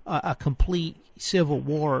be a complete civil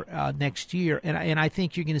war next year, and I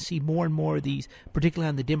think you're going to see more and more of these, particularly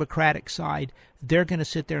on the Democratic side. They're going to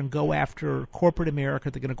sit there and go after corporate America.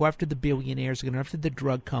 They're going to go after the billionaires. They're going to go after the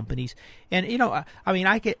drug companies. And in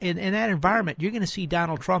that environment, you're going to see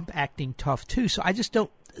Donald Trump acting tough too. So I just don't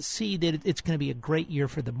see that it's going to be a great year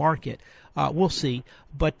for the market. We'll see,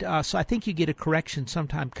 but so I think you get a correction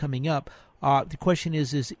sometime coming up. The question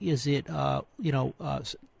is it in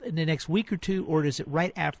the next week or two, or is it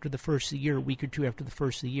right after the first of the year, a week or two after the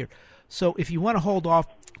first of the year? So if you want to hold off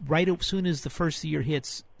right as soon as the first of the year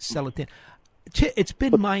hits, sell it then. It's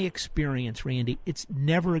been my experience, Randy, it's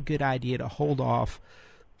never a good idea to hold off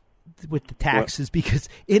with the taxes, because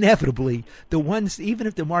inevitably the ones, even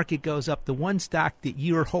if the market goes up, the one stock that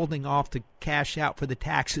you're holding off to cash out for the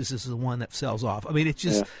taxes is the one that sells off. I mean, it's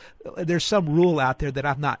just there's some rule out there that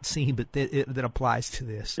I've not seen, but that applies to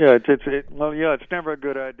this. Yeah, it's never a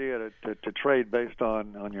good idea to trade based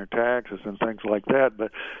on your taxes and things like that.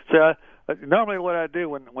 But see, normally what I do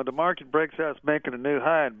when the market breaks out, it's making a new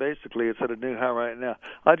high, and basically it's at a new high right now.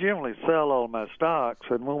 I generally sell all my stocks,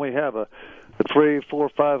 and when we have a 300,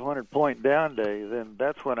 400, 500 point down day, then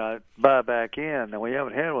that's when I buy back in. And we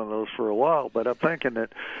haven't had one of those for a while, but I'm thinking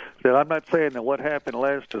that I'm not saying that what happened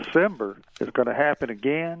last December is going to happen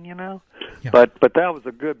again, Yeah. But that was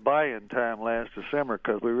a good buy-in time last December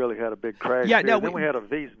because we really had a big crash. Yeah, then we had a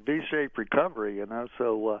V-shaped recovery,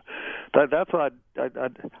 So that's why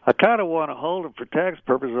I kind of want to hold them for tax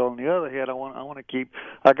purposes. On the other hand, I want to keep.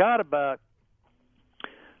 I got about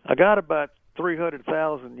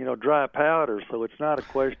 300,000, dry powder, so it's not a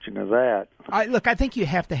question of that. I think you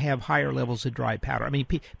have to have higher levels of dry powder. I mean,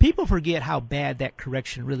 people forget how bad that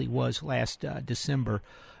correction really was last December.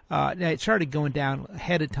 Now it started going down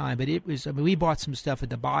ahead of time, but it was. I mean, we bought some stuff at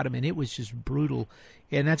the bottom, and it was just brutal.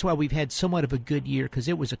 And that's why we've had somewhat of a good year, because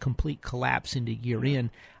it was a complete collapse into year end.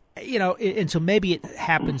 And so maybe it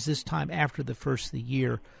happens this time after the first of the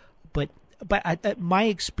year. But my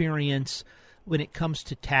experience when it comes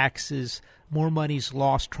to taxes, more money's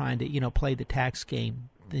lost trying to play the tax game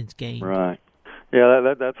than it's gained. Right.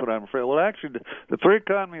 Yeah, that's what I'm afraid. Well, actually, the three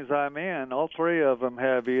economies I'm in, all three of them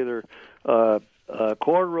have either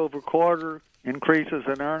quarter-over-quarter increases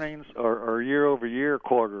in earnings or year-over-year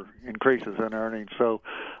quarter increases in earnings. So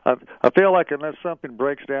I feel like unless something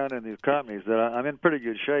breaks down in these companies, that I'm in pretty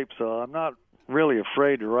good shape. So I'm not really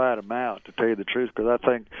afraid to ride them out, to tell you the truth, because I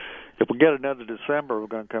think if we get another December, we're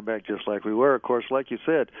going to come back just like we were. Of course, like you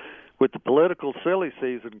said, with the political silly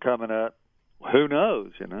season coming up, who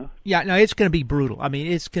knows, Yeah, no, it's going to be brutal. I mean,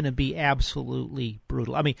 it's going to be absolutely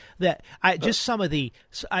brutal. I mean, I'd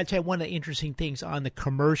say one of the interesting things on the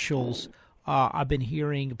commercials, I've been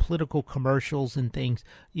hearing political commercials and things,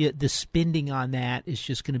 the spending on that is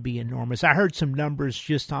just going to be enormous. I heard some numbers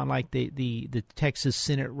just on like the Texas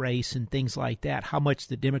Senate race and things like that, how much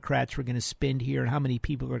the Democrats were going to spend here and how many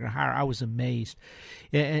people they're going to hire. I was amazed.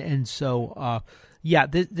 And so,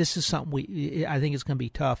 this is something I think it's going to be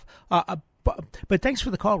tough. But thanks for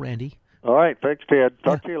the call, Randy. All right. Thanks, Ted.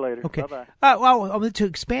 Talk to you later. Okay. Bye-bye. Well, I'm going to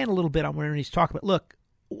expand a little bit on what Randy's talking about. Look,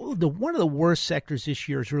 one of the worst sectors this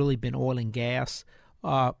year has really been oil and gas.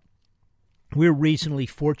 We're reasonably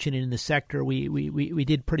fortunate in the sector. We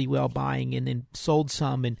did pretty well buying and then sold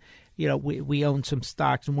some, and we own some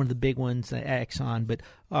stocks, and one of the big ones, Exxon, but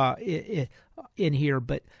in here.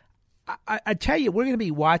 But I tell you, we're going to be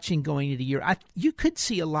watching going into the year. You could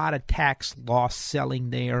see a lot of tax loss selling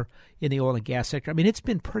there in the oil and gas sector. I mean, it's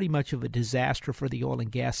been pretty much of a disaster for the oil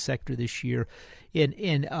and gas sector this year. And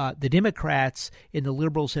the Democrats and the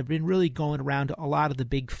liberals have been really going around to a lot of the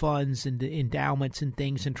big funds and the endowments and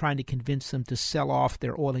things and trying to convince them to sell off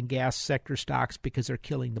their oil and gas sector stocks because they're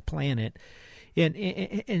killing the planet.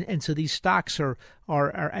 And so these stocks are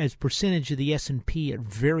as percentage of the S&P at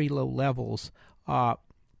very low levels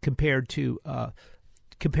compared to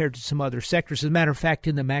some other sectors. As a matter of fact,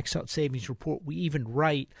 in the Max Out Savings Report, we even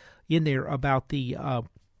write in there about the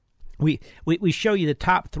we show you the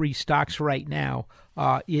top three stocks right now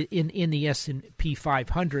in the S&P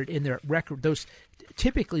 500 in their record. Those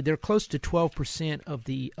typically they're close to 12% of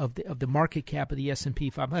the market cap of the S&P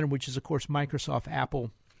 500, which is of course Microsoft, Apple,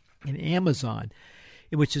 and Amazon.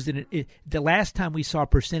 Which is the last time we saw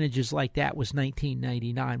percentages like that was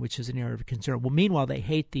 1999, which is an area of concern. Well, meanwhile, they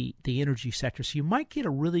hate the energy sector. So you might get a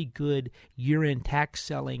really good year-end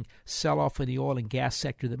tax sell-off in the oil and gas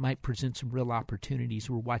sector that might present some real opportunities.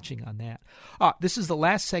 We're watching on that. This is the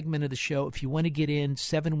last segment of the show. If you want to get in,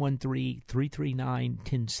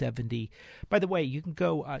 713-339-1070. By the way, you can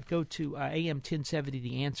go to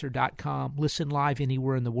am1070theanswer.com, listen live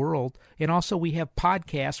anywhere in the world. And also we have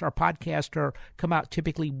podcasts. Our podcasts come out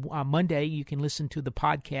typically on Monday. You can listen to the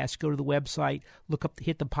podcast. Go to the website,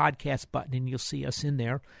 hit the podcast button, and you'll see us in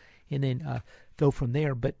there, and then go from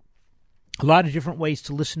there. But a lot of different ways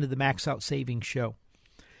to listen to the Max Out Savings Show.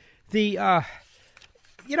 The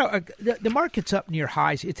market's up near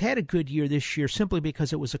highs. It's had a good year this year simply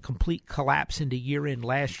because it was a complete collapse into year-end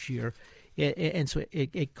last year. And so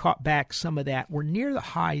it caught back some of that. We're near the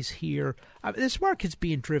highs here. This market's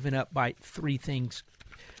being driven up by three things.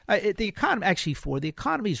 The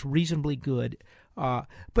economy is reasonably good, but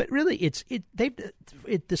really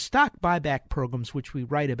the stock buyback programs, which we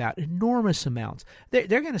write about, enormous amounts. They're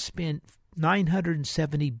going to spend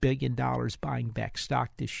 $970 billion buying back stock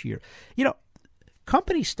this year.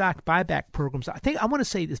 company stock buyback programs, I want to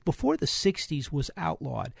say this, before the 60s was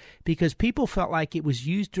outlawed because people felt like it was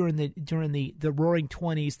used during the Roaring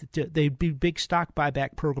 20s. They'd be big stock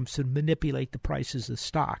buyback programs to manipulate the prices of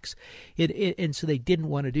stocks. And so they didn't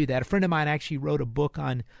want to do that. A friend of mine actually wrote a book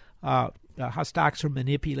on how stocks are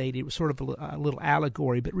manipulated. It was sort of a little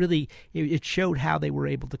allegory, but really it showed how they were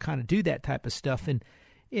able to kind of do that type of stuff. And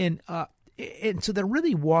so they're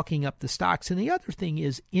really walking up the stocks. And the other thing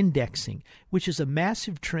is indexing, which is a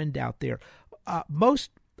massive trend out there. Most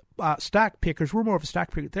stock pickers, we're more of a stock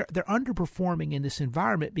picker, they're underperforming in this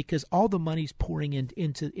environment because all the money's pouring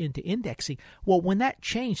into indexing. Well, when that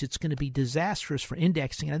changes, it's going to be disastrous for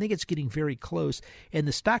indexing. And I think it's getting very close. And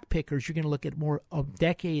the stock pickers, you're going to look at more a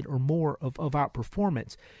decade or more of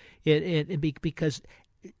outperformance. Because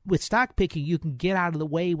with stock picking, you can get out of the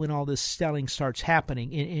way when all this selling starts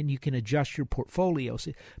happening, and you can adjust your portfolios.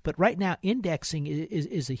 But right now, indexing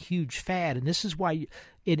is a huge fad, and this is why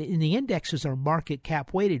the indexes are market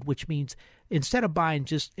cap weighted, which means instead of buying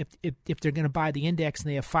just if they're going to buy the index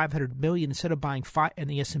and they have 500 million, instead of buying in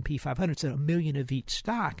the S&P 500, instead of $1 million of each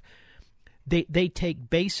stock, they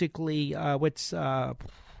take basically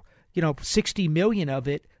 60 million of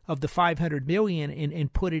it, of the 500 million,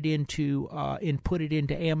 and put it into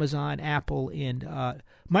Amazon, Apple, and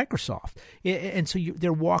Microsoft, and so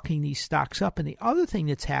they're walking these stocks up. And the other thing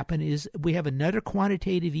that's happened is we have another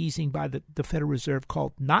quantitative easing by the Federal Reserve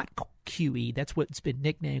called not QE. That's what it's been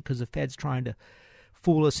nicknamed because the Fed's trying to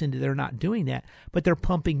fool us into they're not doing that, but they're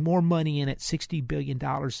pumping more money in at $60 billion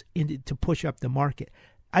to push up the market.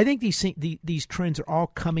 I think these trends are all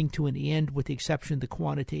coming to an end, with the exception of the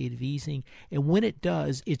quantitative easing. And when it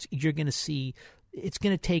does, you're going to see it's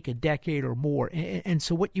going to take a decade or more. And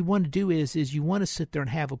so what you want to do is you want to sit there and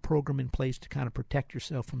have a program in place to kind of protect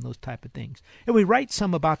yourself from those type of things. And we write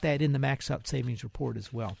some about that in the Max Out Savings Report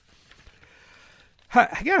as well.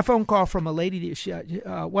 I got a phone call from a lady.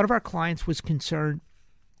 One of our clients was concerned.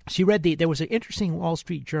 She read there was an interesting Wall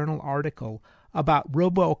Street Journal article about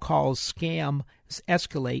robocalls scams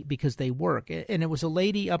escalate because they work. And it was a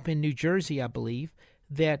lady up in New Jersey, I believe,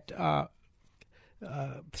 that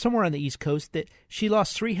somewhere on the East Coast, that she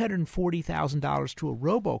lost $340,000 to a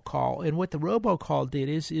robocall. And what the robocall did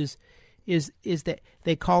is that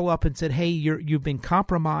they call up and said, hey, you've been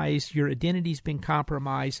compromised, your identity's been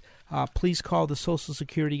compromised, please call the Social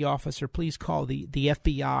Security office, or please call the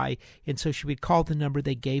FBI. And so she would call the number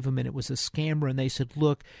they gave them, and it was a scammer, and they said,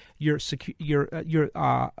 look, your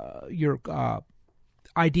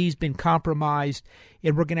ID's been compromised,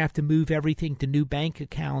 and we're going to have to move everything to new bank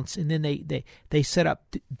accounts. And then they set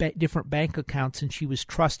up different bank accounts, and she was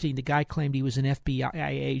trusting. The guy claimed he was an FBI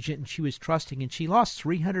agent, and she was trusting, and she lost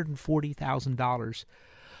 $340,000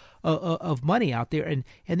 of money out there. And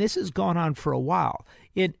this has gone on for a while.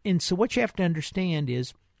 And so what you have to understand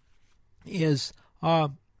is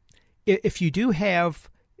if you do have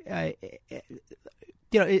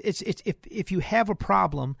if you have a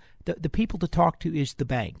problem, the people to talk to is the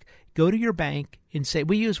bank. Go to your bank and say,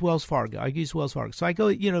 we use Wells Fargo. I use Wells Fargo. So I go,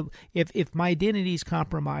 if my identity is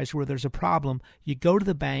compromised where there's a problem, you go to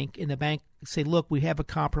the bank, and the bank say, look, we have a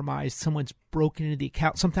compromise. Someone's broken into the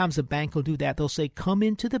account. Sometimes the bank will do that. They'll say, come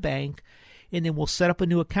into the bank, and then we'll set up a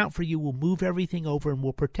new account for you. We'll move everything over, and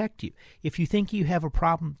we'll protect you. If you think you have a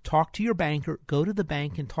problem, talk to your banker. Go to the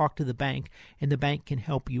bank and talk to the bank, and the bank can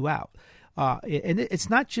help you out. And it's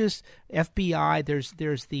not just FBI. There's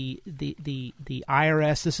the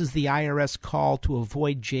IRS. This is the IRS call to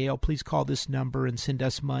avoid jail. Please call this number and send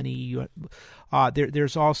us money.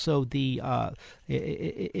 There's also the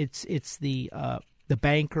the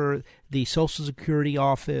banker, the Social Security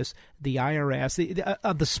office, the IRS.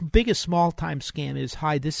 The biggest small-time scam is,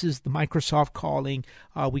 hi, this is the Microsoft calling.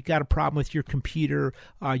 We've got a problem with your computer.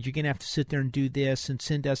 You're going to have to sit there and do this and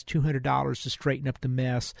send us $200 to straighten up the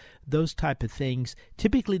mess, those type of things.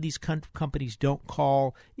 Typically, these companies don't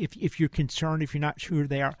call. If you're concerned, if you're not sure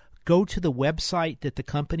they are, go to the website that the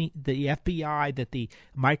company, the FBI, that the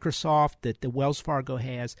Microsoft, that the Wells Fargo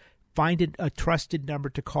has. Find a trusted number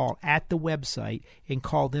to call at the website and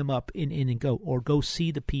call them up and go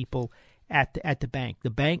see the people at the bank. The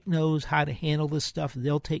bank knows how to handle this stuff.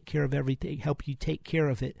 They'll take care of everything, help you take care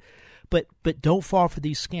of it. But don't fall for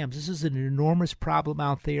these scams. This is an enormous problem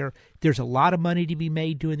out there. There's a lot of money to be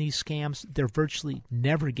made doing these scams. They virtually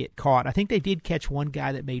never get caught. I think they did catch one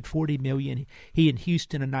guy that made $40 million. He in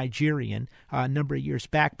Houston, a Nigerian, a number of years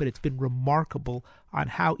back. But it's been remarkable on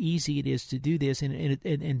how easy it is to do this,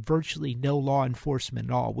 and virtually no law enforcement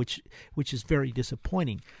at all, which is very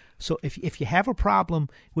disappointing. So if you have a problem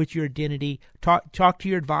with your identity, talk to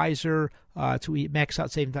your advisor. To Max Out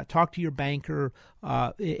Savings, talk to your banker,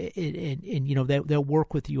 and they'll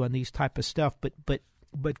work with you on these type of stuff.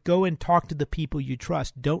 But go and talk to the people you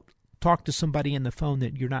trust. Don't talk to somebody on the phone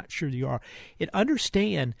that you're not sure you are. And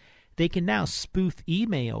understand they can now spoof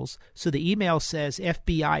emails. So the email says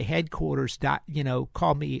FBI headquarters.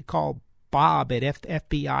 Call Bob at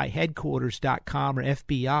FBIheadquarters.com or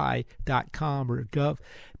FBI.com or gov,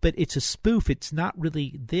 but it's a spoof. It's not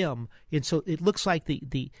really them, and so it looks like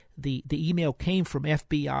the email came from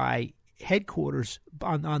FBI headquarters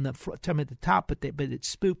on the front, at the top, but it's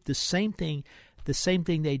spoofed. The same thing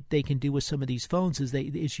they can do with some of these phones is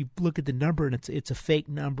as you look at the number and it's a fake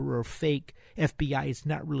number or fake FBI. It's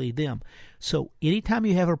not really them. So anytime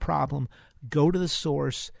you have a problem, go to the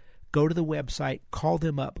source. Go to the website, call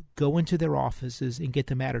them up, go into their offices, and get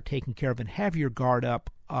the matter taken care of, and have your guard up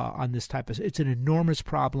on this type of. It's an enormous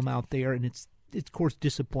problem out there, and it's of course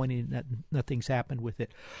disappointing that nothing's happened with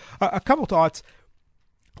it. A couple thoughts.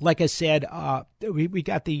 Like I said, we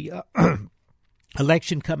got the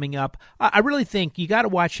election coming up. I really think you got to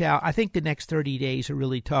watch out. I think the next 30 days are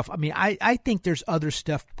really tough. I mean, I think there's other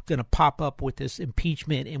stuff going to pop up with this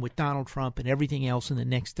impeachment and with Donald Trump and everything else in the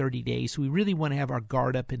next 30 days. So we really want to have our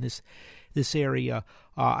guard up in this area.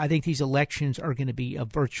 I think these elections are going to be a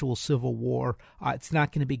virtual civil war. It's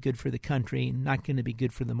not going to be good for the country and not going to be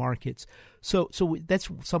good for the markets. So that's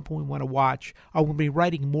something we want to watch. I will be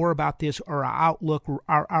writing more about this, or our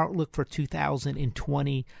outlook for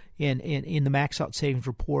 2020 in the Max Out Savings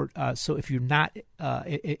Report. So if you're not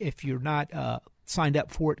signed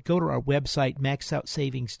up for it, go to our website,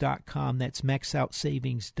 maxoutsavings.com. That's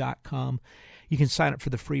maxoutsavings.com. You can sign up for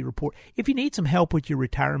the free report. If you need some help with your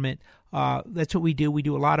retirement, that's what we do. We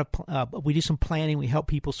do a lot of we do some planning. We help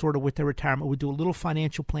people sort of with their retirement. We do a little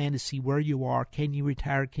financial plan to see where you are. Can you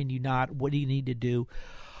retire? Can you not? What do you need to do?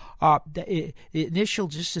 The initial,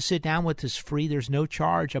 just to sit down with, is free. There's no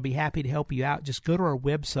charge. I'll be happy to help you out. Just go to our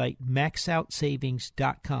website,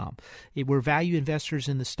 maxoutsavings.com. We're value investors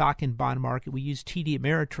in the stock and bond market. We use TD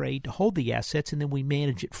Ameritrade to hold the assets, and then we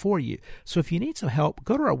manage it for you. So if you need some help,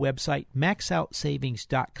 go to our website,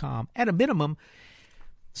 maxoutsavings.com. At a minimum,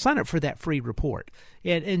 sign up for that free report.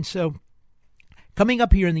 And so coming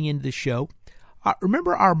up here in the end of the show,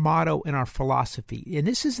 remember our motto and our philosophy, and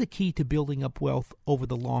this is the key to building up wealth over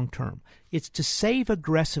the long term. It's to save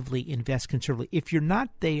aggressively, invest conservatively. If you're not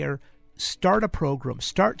there, start a program.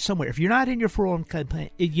 Start somewhere. If you're not in your 401k plan,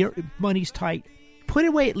 your money's tight, put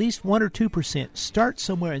away at least 1 or 2%. Start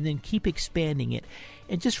somewhere and then keep expanding it.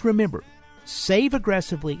 And just remember, save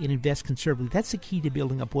aggressively and invest conservatively. That's the key to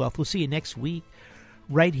building up wealth. We'll see you next week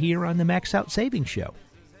right here on the Max Out Savings Show.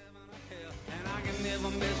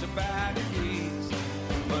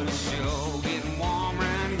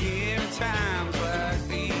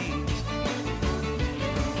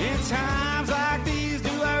 Times like these, do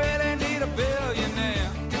I really need a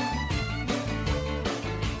billionaire?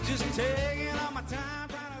 Just taking all my time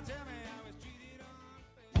trying to tell me I was cheated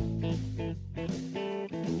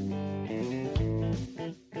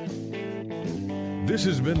on. This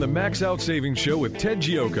has been the Max Out Savings Show with Ted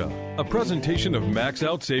Gioka, a presentation of Max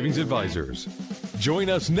Out Savings Advisors. Join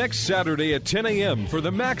us next Saturday at 10 a.m. for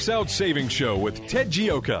the Max Out Savings Show with Ted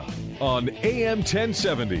Gioka on AM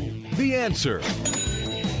 1070. The Answer.